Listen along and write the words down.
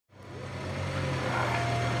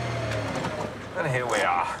And here we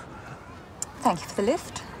are. Thank you for the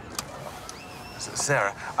lift.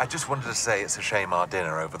 Sarah, I just wanted to say it's a shame our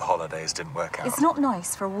dinner over the holidays didn't work out. It's not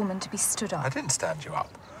nice for a woman to be stood up. I didn't stand you up.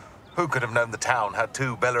 Who could have known the town had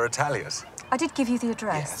 2 Bella Italias? I did give you the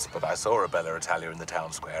address. Yes, but I saw a Bella Italia in the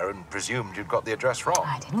town square and presumed you'd got the address wrong.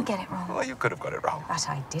 I didn't get it wrong. Well, you could have got it wrong. But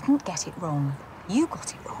I didn't get it wrong. You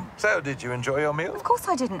got it wrong. So, did you enjoy your meal? Of course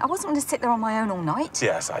I didn't. I wasn't going to sit there on my own all night.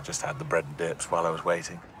 Yes, I just had the bread and dips while I was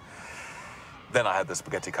waiting. Then I had the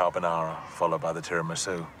spaghetti carbonara, followed by the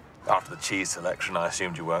tiramisu. After the cheese selection, I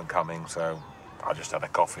assumed you weren't coming, so I just had a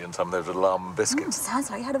coffee and some of those little almond biscuits. Sounds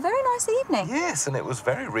like you had a very nice evening. Yes, and it was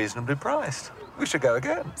very reasonably priced. We should go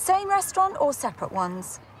again. Same restaurant or separate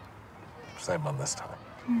ones? Same one this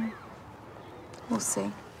time. We'll see.